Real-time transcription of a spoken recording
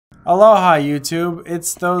Aloha, YouTube.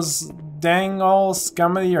 It's those dang old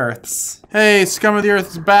scum of the earths. Hey, Scum of the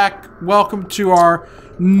Earth is back. Welcome to our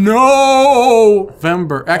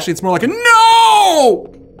November. Actually, it's more like a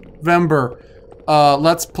November.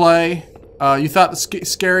 Let's play. You thought the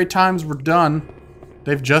scary times were done.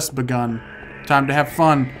 They've just begun. Time to have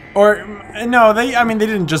fun. Or, no, they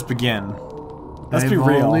didn't just begin. Let's be real.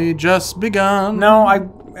 They've only just begun. No,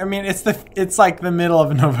 I mean, it's like the middle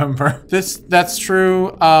of November. That's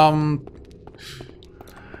true.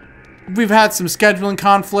 We've had some scheduling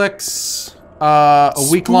conflicts. A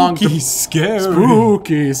week-long Spooky, scary.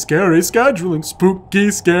 Spooky, scary scheduling. Spooky,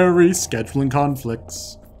 scary scheduling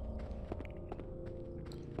conflicts.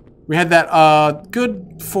 We had that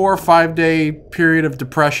good 4 or 5 day period of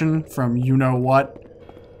depression from you know what.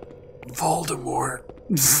 Voldemort.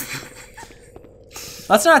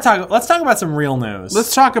 Let's talk about some real news.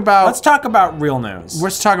 Let's talk about real news.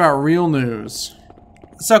 Let's talk about real news.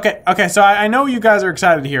 So okay, so I know you guys are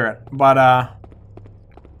excited to hear it, but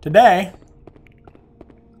today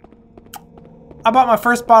I bought my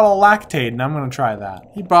first bottle of Lactaid and I'm gonna try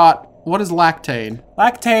that. He bought, what is Lactaid?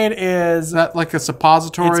 Lactaid is that like a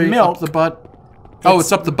suppository? It's milk. Up the butt?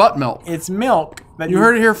 It's up the butt milk. It's milk that you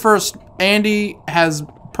heard it here first. Andy has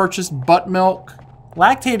purchased butt milk.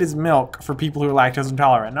 Lactaid is milk for people who are lactose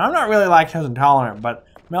intolerant. Now, I'm not really lactose intolerant, but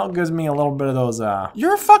milk gives me a little bit of those,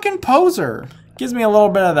 You're a fucking poser. Gives me a little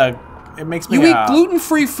bit of the... It makes me... You eat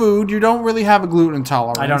gluten-free food. You don't really have a gluten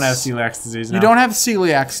intolerance. I don't have celiac disease now. You don't have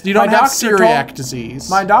celiac. You don't have celiac disease.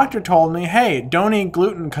 My doctor told me, hey, don't eat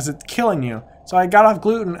gluten because it's killing you. So I got off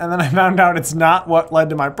gluten, and then I found out it's not what led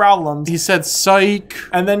to my problems. He said, psych.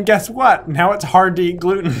 And then guess what? Now it's hard to eat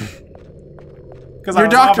gluten. Your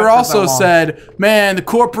doctor also said, man, the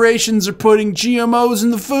corporations are putting GMOs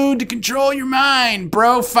in the food to control your mind.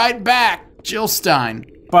 Bro, fight back. Jill Stein.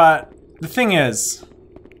 But the thing is,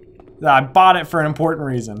 that I bought it for an important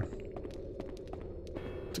reason.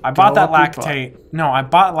 I bought that Lactaid. No, I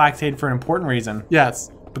bought Lactaid for an important reason.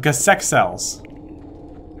 Yes. Because sex sells.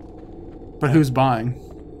 But who's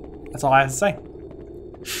buying? That's all I have to say.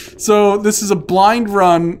 So this is a blind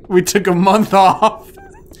run. We took a month off.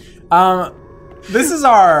 This is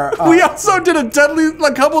our... we also did a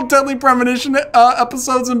couple Deadly Premonition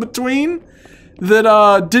episodes in between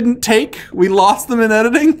that didn't take. We lost them in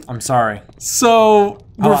editing. I'm sorry. So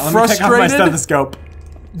we're frustrated. Let me take off my stethoscope.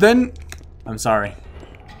 Then... I'm sorry.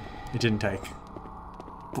 It didn't take.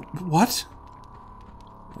 What?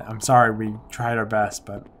 I'm sorry. We tried our best,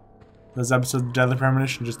 but those episodes of Deadly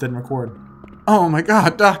Premonition just didn't record. Oh my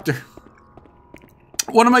God, Doctor.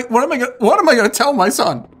 What am I gonna tell my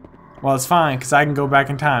son? Well, it's fine, because I can go back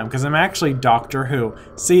in time, because I'm actually Doctor Who.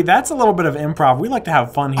 See, that's a little bit of improv. We like to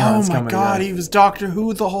have fun here on Scum of the Earth. Oh my God, he was Doctor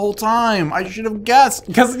Who the whole time. I should have guessed.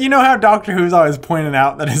 Because you know how Doctor Who's always pointed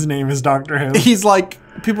out that his name is Doctor Who? He's like,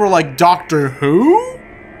 people are like, Doctor Who?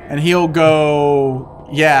 And he'll go,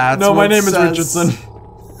 yeah, no, my name is Richardson.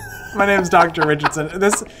 My name is Dr. Richardson.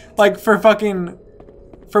 This, like, for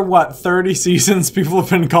what, 30 seasons, people have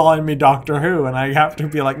been calling me Doctor Who, and I have to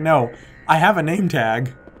be like, no, I have a name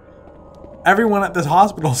tag. Everyone at this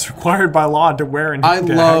hospital is required by law to wear a name tag.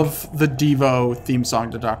 I love the Devo theme song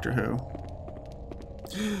to Doctor Who.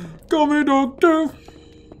 Call me Doctor.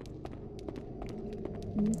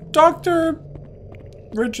 Dr.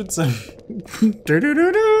 Richardson.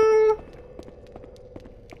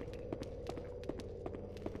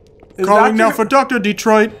 Calling now for Dr.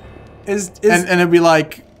 Detroit. And it'd be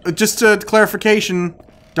like, just a clarification,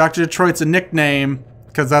 Dr. Detroit's a nickname,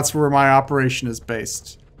 because that's where my operation is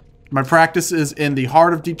based. My practice is in the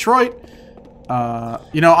heart of Detroit.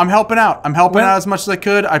 You know, I'm helping out. I'm helping out as much as I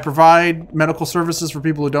could. I provide medical services for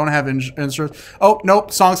people who don't have insurance. Oh,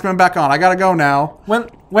 nope, song's coming back on. I gotta go now.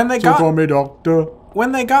 When they call me Doctor.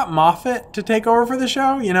 When they got Moffat to take over for the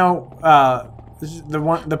show, you know,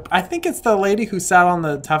 I think it's the lady who sat on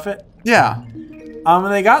the tuffet. Yeah.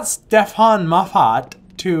 When they got Stefan Moffat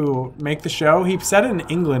to make the show, he said it in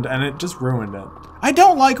England and it just ruined it. I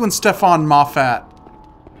don't like when Stefan Moffat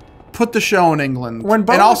put the show in England and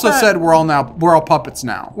also said we're all puppets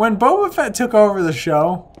now. When Boba Fett took over the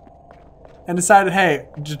show and decided, hey,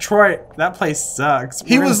 Detroit, that place sucks.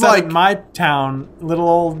 He was like, my town, little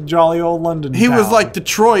old jolly old London He town. was like,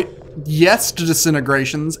 Detroit, yes to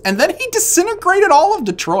disintegrations, and then he disintegrated all of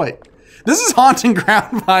Detroit. This is Haunting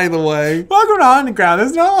Ground, by the way. Welcome to Haunting Ground.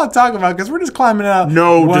 There's not a lot to talk about because we're just climbing out.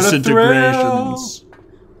 No disintegrations.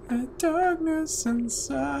 Darkness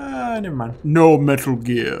inside. Never mind. No Metal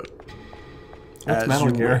Gear. What's Metal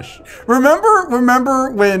Gear? Wish.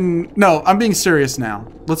 Remember when? No, I'm being serious now.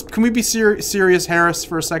 Can we be serious, Harris,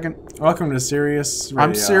 for a second? Welcome to Sirius Radio.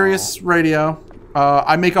 I'm Sirius Radio.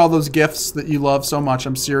 I make all those gifts that you love so much.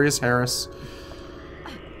 I'm Sirius Harris.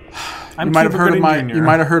 You might have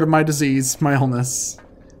heard of my disease, my illness.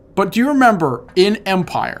 But do you remember in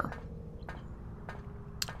Empire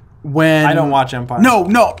when I don't watch Empire. No.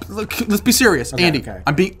 Look, let's be serious, okay, Andy.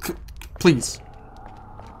 Okay. Please.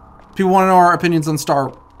 People want to know our opinions on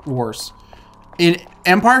Star Wars. In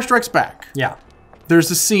Empire Strikes Back. Yeah.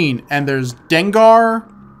 There's a scene, and there's Dengar,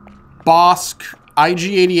 Bosk,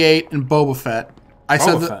 IG-88, and Boba Fett.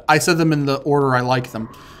 I said them in the order I like them.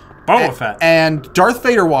 Boba Fett. And Darth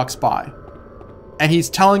Vader walks by, and he's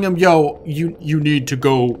telling him, "Yo, you need to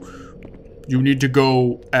go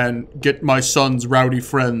and get my son's rowdy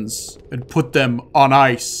friends and put them on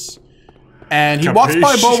ice." And he walks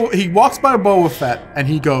by Boba Fett, and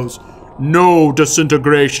he goes, "No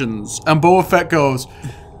disintegrations." And Boba Fett goes,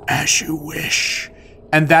 "As you wish."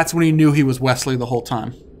 And that's when he knew he was Wesley the whole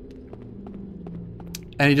time.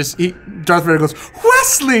 And Darth Vader goes,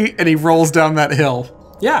 "Wesley!" And he rolls down that hill.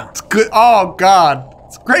 Yeah. It's good. Oh, God.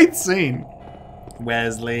 It's a great scene.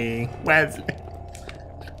 Wesley.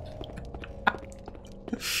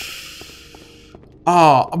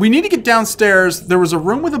 We need to get downstairs. There was a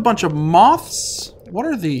room with a bunch of moths. What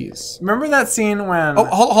are these? Remember that scene when... Oh,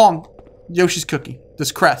 hold on. Yoshi's cookie.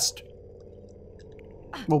 This crest.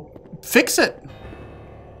 Well, fix it.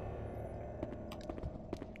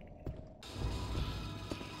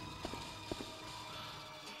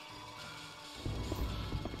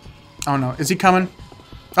 Oh no, is he coming?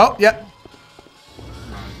 Oh, yeah.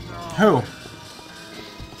 Who?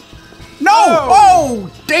 No!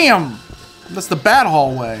 Oh, damn! That's the bad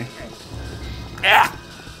hallway. Yeah.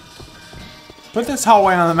 Put this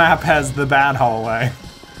hallway on the map as the bad hallway.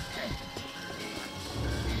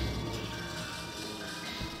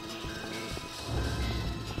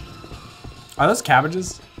 Are those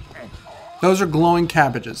cabbages? Those are glowing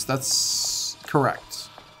cabbages. That's correct.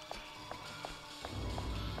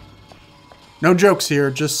 No jokes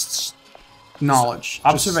here, just knowledge.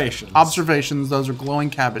 Observations. Just observations. Those are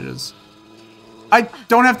glowing cabbages. I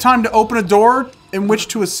don't have time to open a door in which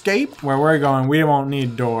to escape. Where we're going, we won't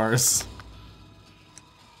need doors.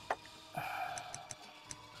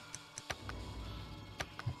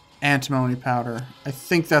 Antimony powder. I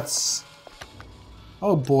think that's...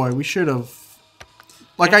 Oh boy, we should have...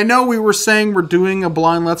 Like, I know we were saying we're doing a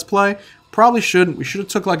blind Let's Play. Probably shouldn't. We should have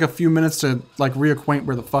took like a few minutes to like reacquaint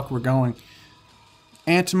where the fuck we're going.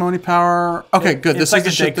 Antimony power. Okay, good. It's like a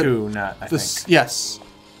Deku nut, I think. Yes.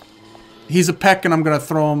 He's a peck and I'm going to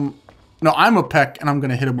throw him... No, I'm a peck and I'm going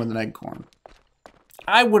to hit him with an acorn.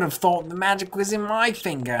 I would have thought the magic was in my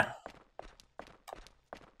finger.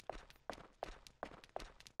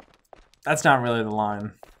 That's not really the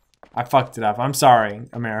line. I fucked it up. I'm sorry,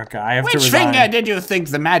 America. I have to resign. Which finger did you think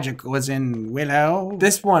the magic was in, Willow?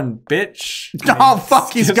 This one, bitch. Oh,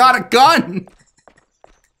 fuck. He's got a gun.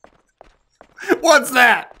 What's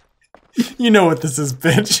that? You know what this is,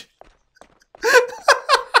 bitch.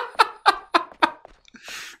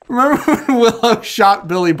 Remember when Willow shot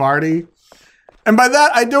Billy Barty? And by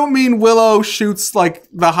that, I don't mean Willow shoots, like,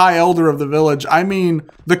 the High Elder of the village. I mean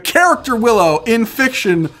the character Willow in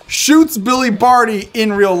fiction shoots Billy Barty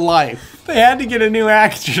in real life. They had to get a new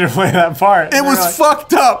actor to play that part. It was like,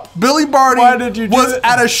 fucked up. Billy Barty was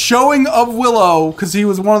at a showing of Willow because he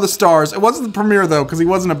was one of the stars. It wasn't the premiere, though, because he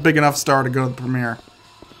wasn't a big enough star to go to the premiere.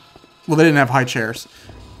 Well, they didn't have high chairs.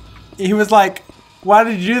 He was like, "Why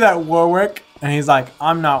did you do that, Warwick?" And he's like,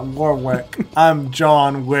 "I'm not Warwick. I'm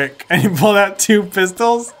John Wick." And he pulled out 2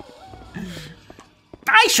 pistols.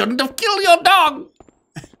 I shouldn't have killed your dog.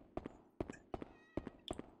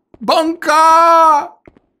 Bunker!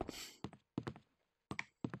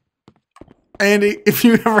 Andy, if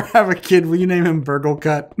you ever have a kid, will you name him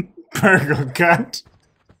Burglecut? Burglecut.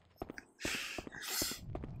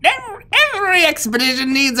 Every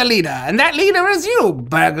expedition needs a leader, and that leader is you,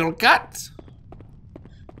 Burglecut.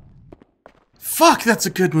 Fuck, that's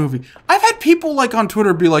a good movie. I've had people like on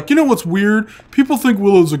Twitter be like, you know what's weird? People think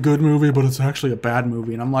Willow's a good movie, but it's actually a bad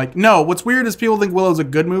movie. And I'm like, no, what's weird is people think Willow's a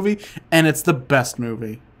good movie, and it's the best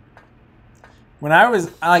movie. When I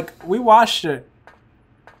was, like, we watched it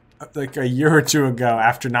like a year or 2 ago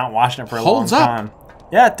after not watching it for a long time.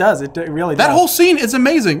 Yeah, it does. It really does. That whole scene is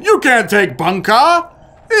amazing. You can't take Bunker.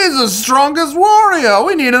 He's the strongest warrior.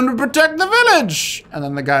 We need him to protect the village. And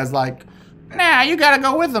then the guy's like, nah, you gotta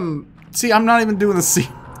go with him. See, I'm not even doing the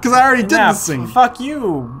scene. Because I already did the scene. Fuck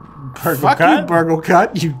you, Burglecut. Fuck you,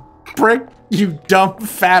 Burglecut, you prick, you dumb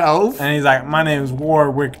fat oaf. And he's like, my name's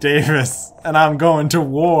Warwick Davis, and I'm going to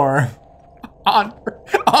war.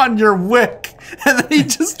 On your wick. And then he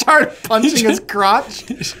just started punching his crotch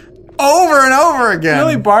over and over again.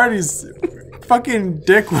 Billy Barty's fucking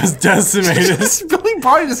dick was decimated. Billy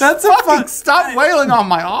Barty just stop wailing on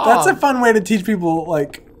my arm. That's a fun way to teach people,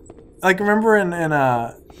 like remember in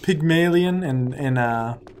Pygmalion and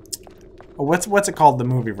what's it called, the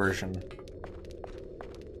movie version?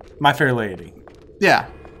 My Fair Lady. Yeah.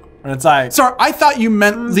 And it's like... Sorry, I thought you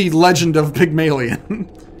meant the Legend of Pygmalion.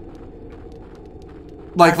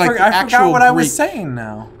 I forgot what I was saying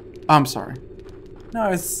now. I'm sorry. No,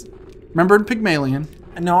 it's... Remember in Pygmalion?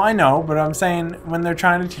 No, I know, but I'm saying when they're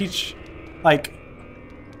trying to teach, like...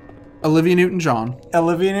 Olivia Newton-John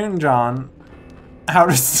how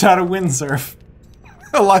to windsurf.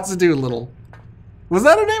 Eliza Doolittle. Was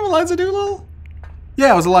that her name, Eliza Doolittle?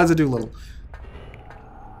 Yeah, it was Eliza Doolittle.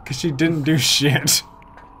 Because she didn't do shit.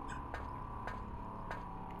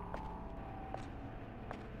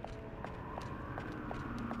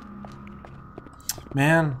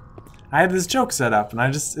 Man, I had this joke set up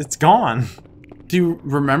and it's gone. Do you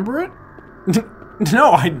remember it?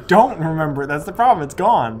 No, I don't remember it. That's the problem. It's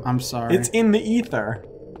gone. I'm sorry. It's in the ether.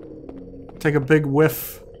 Take a big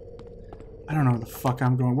whiff. I don't know where the fuck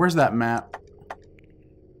I'm going. Where's that map?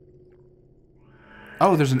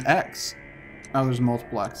 Oh, there's an X. Oh, there's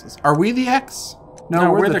multiple X's. Are we the X?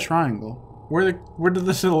 No, we're the triangle. We're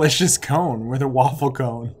the delicious cone. We're the waffle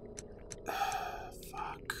cone.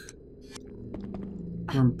 Fuck.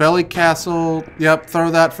 We're in Belly Castle. Yep,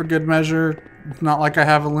 throw that for good measure. It's not like I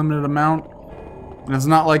have a limited amount. And it's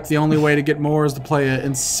not like the only way to get more is to play an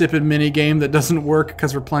insipid mini game that doesn't work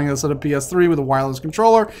because we're playing this on a PS3 with a wireless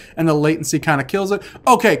controller and the latency kind of kills it.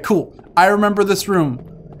 Okay, cool. I remember this room.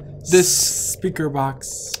 This speaker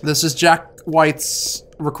box. This is Jack White's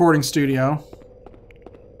recording studio.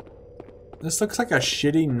 This looks like a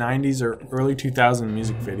shitty 90s or early 2000s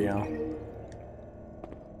music video.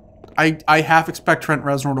 I half expect Trent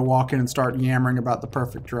Reznor to walk in and start yammering about the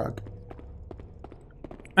perfect drug.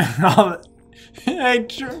 Hey,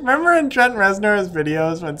 remember in Trent Reznor's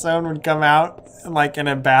videos when someone would come out like in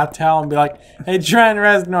a bath towel and be like, "Hey, Trent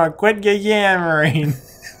Reznor, quit your yammering."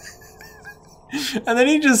 And then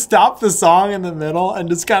he just stopped the song in the middle and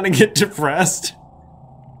just kind of get depressed.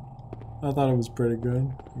 I thought it was pretty good.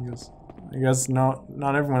 I guess not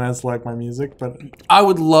everyone has to like my music, but I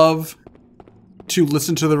would love to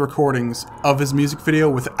listen to the recordings of his music video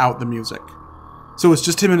without the music. So it's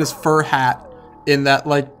just him in his fur hat in that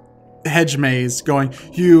like hedge maze going,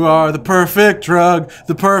 "You are the perfect drug,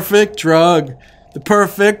 the perfect drug, the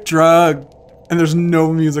perfect drug," and there's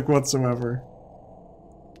no music whatsoever.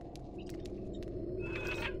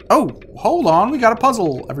 Oh, hold on, we got a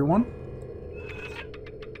puzzle, everyone.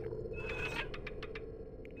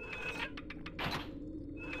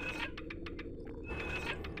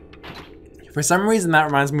 For some reason that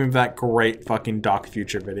reminds me of that great fucking Doc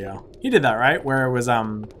Future video. He did that, right? Where it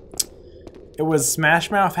was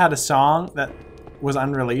Smash Mouth had a song that was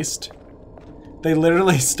unreleased. They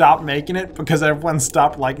literally stopped making it because everyone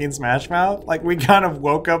stopped liking Smash Mouth. Like, we kind of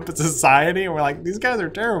woke up as society and we're like, these guys are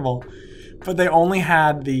terrible. But they only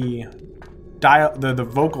had the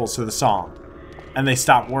vocals to the song, and they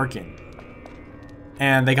stopped working.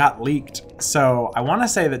 And they got leaked. So I want to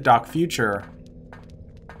say that Doc Future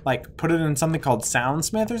like put it in something called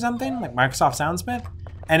Soundsmith or something, like Microsoft Soundsmith,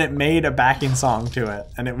 and it made a backing song to it,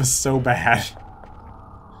 and it was so bad.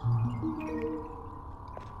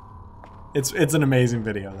 It's an amazing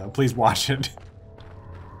video though. Please watch it.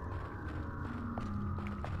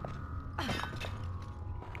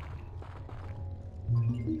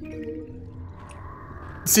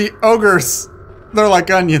 See, ogres, they're like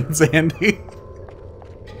onions, Andy.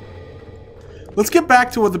 Let's get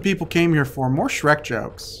back to what the people came here for. More Shrek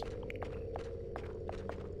jokes.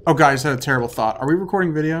 Oh, guys, I had a terrible thought. Are we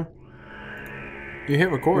recording video? You hit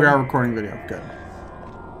record. We are recording video. Good.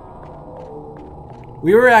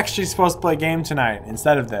 We were actually supposed to play a game tonight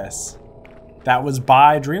instead of this. That was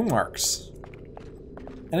by DreamWorks.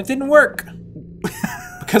 And it didn't work.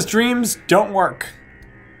 Because dreams don't work.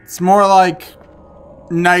 It's more like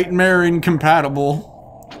nightmare incompatible.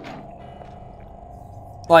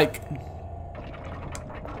 Like...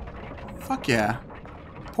 Fuck yeah.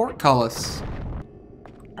 Portcullis.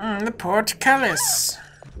 The portcullis.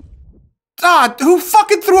 Ah, who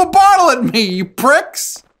fucking threw a bottle at me, you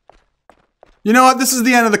pricks? You know what? This is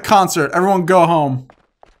the end of the concert. Everyone go home.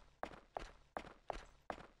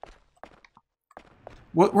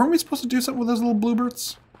 What, weren't we supposed to do something with those little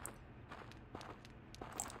bluebirds?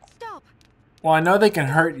 Stop. Well, I know they can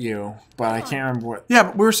hurt you, but I can't remember what. Yeah,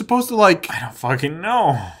 but we were supposed to like... I don't fucking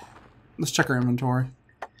know. Let's check our inventory.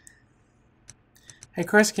 Hey,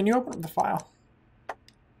 Chris, can you open up the file?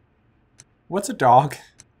 What's a dog?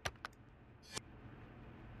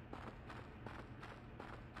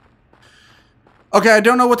 Okay, I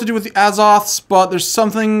don't know what to do with the Azoths, but there's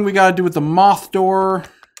something we gotta do with the Moth Door.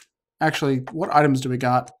 Actually, what items do we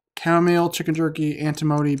got? Chamomile, chicken jerky,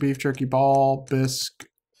 antimony, beef jerky ball, bisque.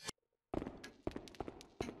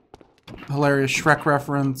 Hilarious Shrek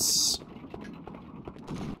reference.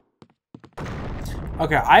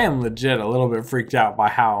 Okay, I am legit a little bit freaked out by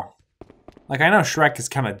how... Like, I know Shrek is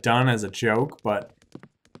kind of done as a joke, but...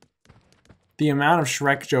 The amount of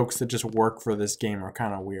Shrek jokes that just work for this game are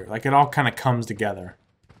kind of weird. Like, it all kind of comes together.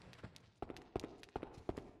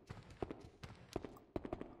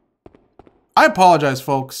 I apologize,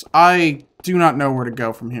 folks. I do not know where to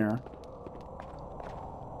go from here.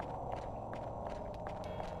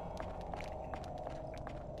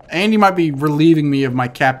 Andy might be relieving me of my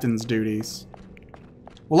captain's duties.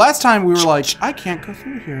 Well, last time we were like, I can't go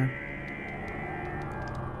through here.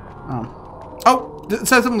 Oh, it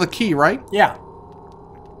says something with a key, right? Yeah.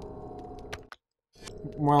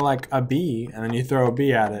 More like a bee, and then you throw a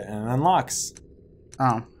bee at it, and it unlocks.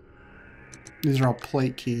 Oh. These are all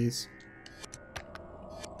plate keys.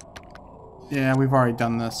 Yeah, we've already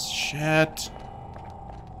done this. Shit.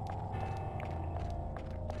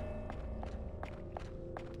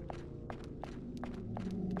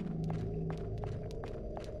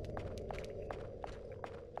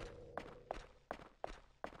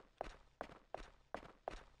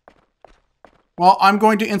 Well, I'm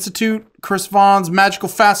going to institute Chris Vaughn's magical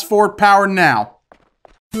fast forward power now.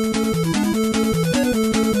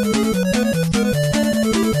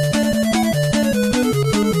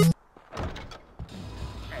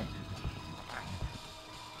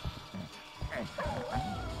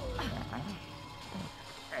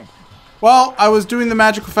 Well, I was doing the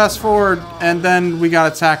magical fast forward and then we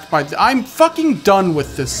got attacked by... I'm fucking done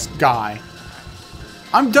with this guy.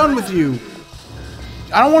 I'm done with you.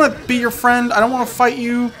 I don't want to be your friend. I don't want to fight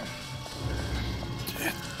you.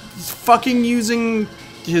 He's fucking using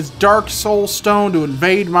his Dark Soul Stone to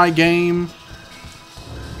invade my game.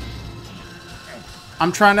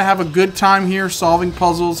 I'm trying to have a good time here, solving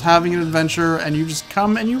puzzles, having an adventure, and you just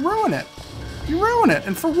come and you ruin it. You ruin it.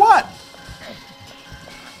 And for what?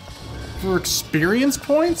 For experience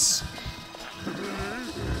points?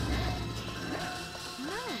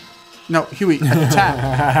 No, Huey,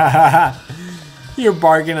 attack. You're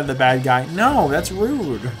barking at the bad guy. No, that's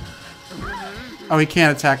rude. Oh, he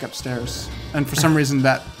can't attack upstairs. And for some reason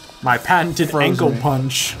that... My patented ankle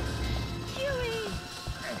punch.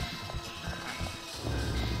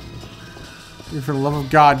 For the love of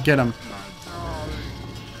God, get him.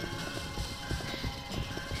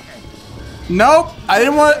 Nope, I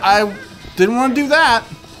didn't want to do that.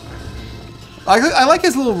 I like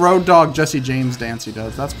his little road dog Jesse James dance he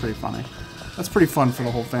does. That's pretty funny. That's pretty fun for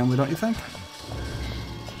the whole family, don't you think?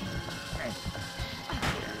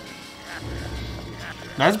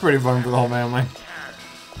 That's pretty fun for the whole family.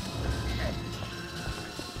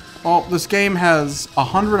 Well, this game has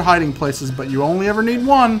 100 hiding places, but you only ever need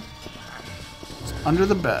one. It's under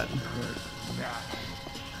the bed.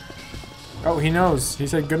 Oh, he knows. He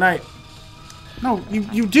said goodnight. No,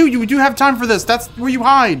 you do have time for this. That's where you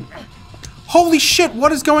hide. Holy shit,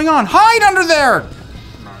 what is going on? Hide under there!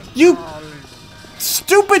 You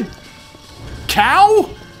stupid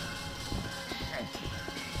cow!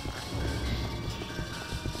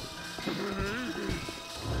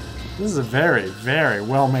 This is a very, very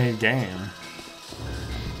well-made game.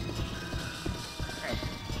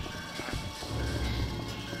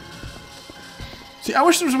 See, I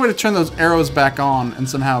wish there was a way to turn those arrows back on and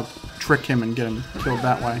somehow trick him and get him killed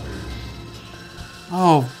that way.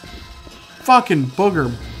 Oh, fucking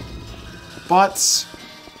booger butts.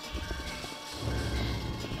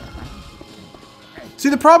 See,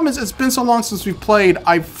 the problem is it's been so long since we've played,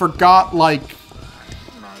 I forgot, like,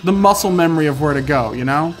 the muscle memory of where to go, you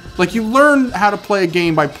know? Like, you learn how to play a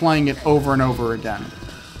game by playing it over and over again.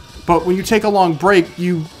 But when you take a long break,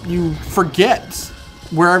 you forget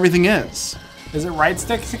where everything is. Is it right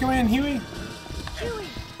stick to command Huey?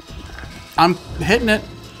 I'm hitting it.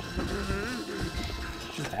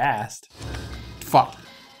 Just asked. Fuck.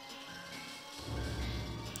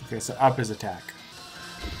 Okay, so up his attack.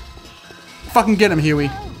 Fucking get him, Huey.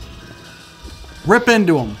 Rip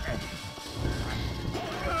into him.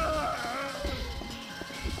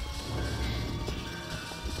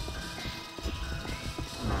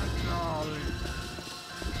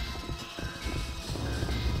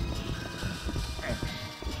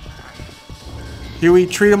 Huey,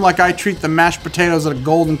 treat him like I treat the mashed potatoes at a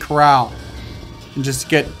Golden Corral. And just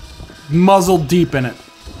get muzzled deep in it.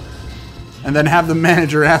 And then have the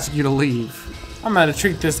manager ask you to leave. I'm gonna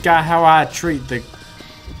treat this guy how I treat the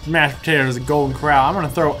mashed potatoes at Golden Corral. I'm gonna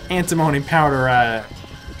throw antimony powder at it.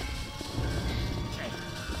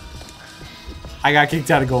 I got kicked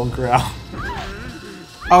out of Golden Corral.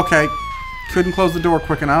 Okay. Couldn't close the door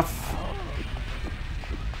quick enough.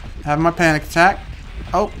 Having my panic attack.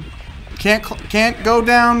 Oh. Can't go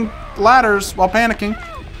down ladders while panicking.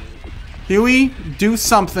 Huey, do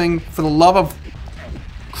something for the love of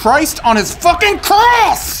Christ on his fucking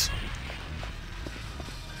cross!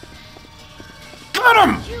 Get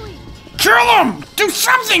him! Kill him! Do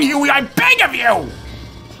something, Huey! I beg of you!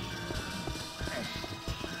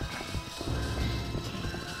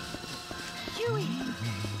 Huey.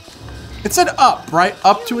 It said up, right?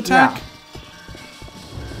 Up to attack? Yeah.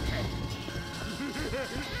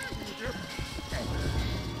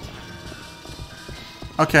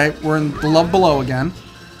 Okay, we're in the love below again.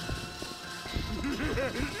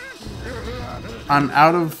 I'm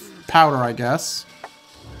out of powder, I guess.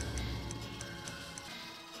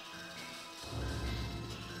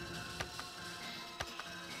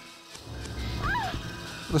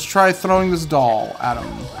 Let's try throwing this doll at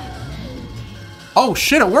him. Oh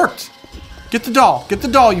shit, it worked! Get the doll! Get the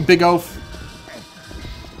doll, you big oaf!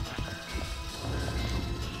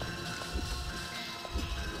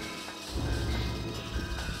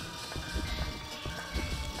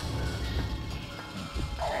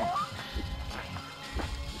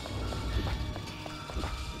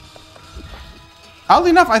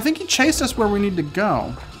 Oddly enough, I think he chased us where we need to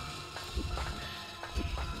go.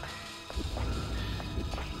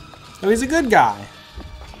 Oh, he's a good guy.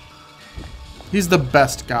 He's the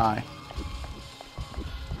best guy.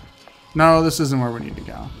 No, this isn't where we need to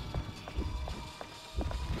go.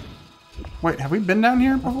 Wait, have we been down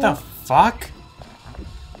here before? What the fuck?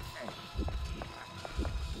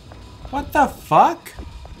 What the fuck?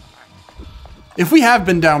 If we have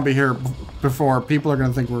been down here before, people are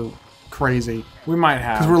gonna think we're crazy. We might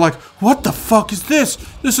have. Because we're like, what the fuck is this?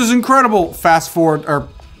 This is incredible. Fast forward or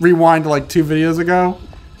rewind to like 2 videos ago.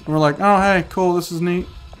 And we're like, oh hey, cool, this is neat.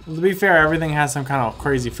 Well, to be fair, everything has some kind of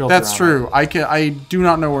crazy filter. That's on true. It. I do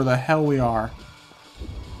not know where the hell we are.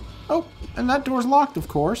 Oh, and that door's locked, of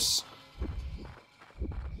course.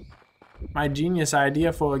 My genius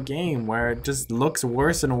idea for a game where it just looks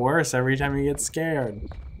worse and worse every time you get scared.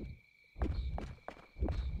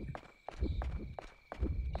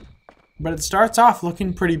 But it starts off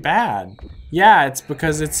looking pretty bad. Yeah, it's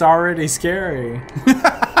because it's already scary.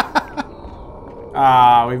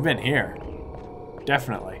 We've been here.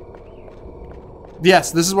 Definitely.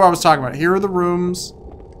 Yes, this is what I was talking about. Here are the rooms.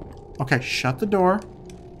 Okay, shut the door.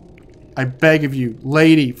 I beg of you,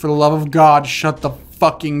 lady, for the love of God, shut the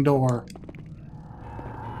fucking door.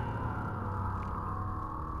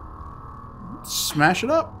 Smash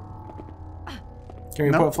it up. Can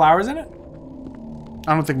we Nope. put flowers in it?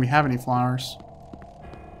 I don't think we have any flowers.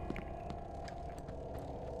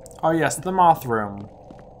 Oh yes, the moth room.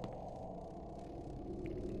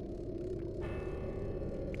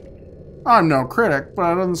 I'm no critic,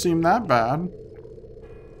 but it doesn't seem that bad.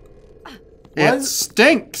 It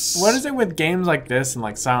stinks. What is it with games like this and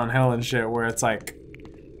like Silent Hill and shit where it's like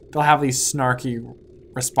they'll have these snarky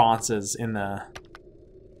responses in the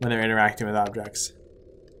when they're interacting with objects?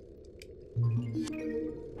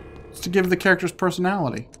 It's to give the characters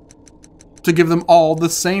personality. To give them all the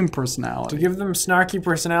same personality. To give them snarky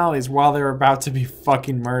personalities while they're about to be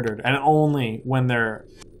fucking murdered, and only when they're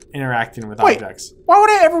interacting with objects. Why would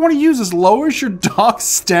I ever want to use this? Lowers your dog's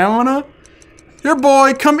stamina? Here,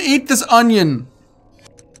 boy, come eat this onion.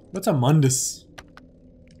 What's a mundus?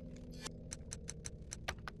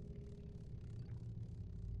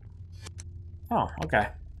 Oh, okay.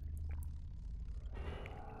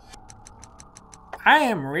 I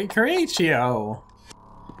am Recreatio.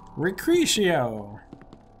 Recreatio.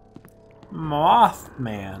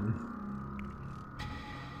 Mothman.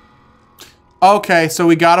 Okay, so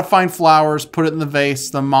we gotta find flowers, put it in the vase,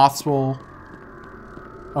 the moths will...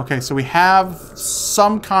 Okay, so we have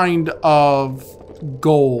some kind of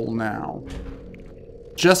goal now.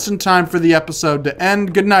 Just in time for the episode to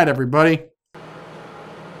end. Good night, everybody.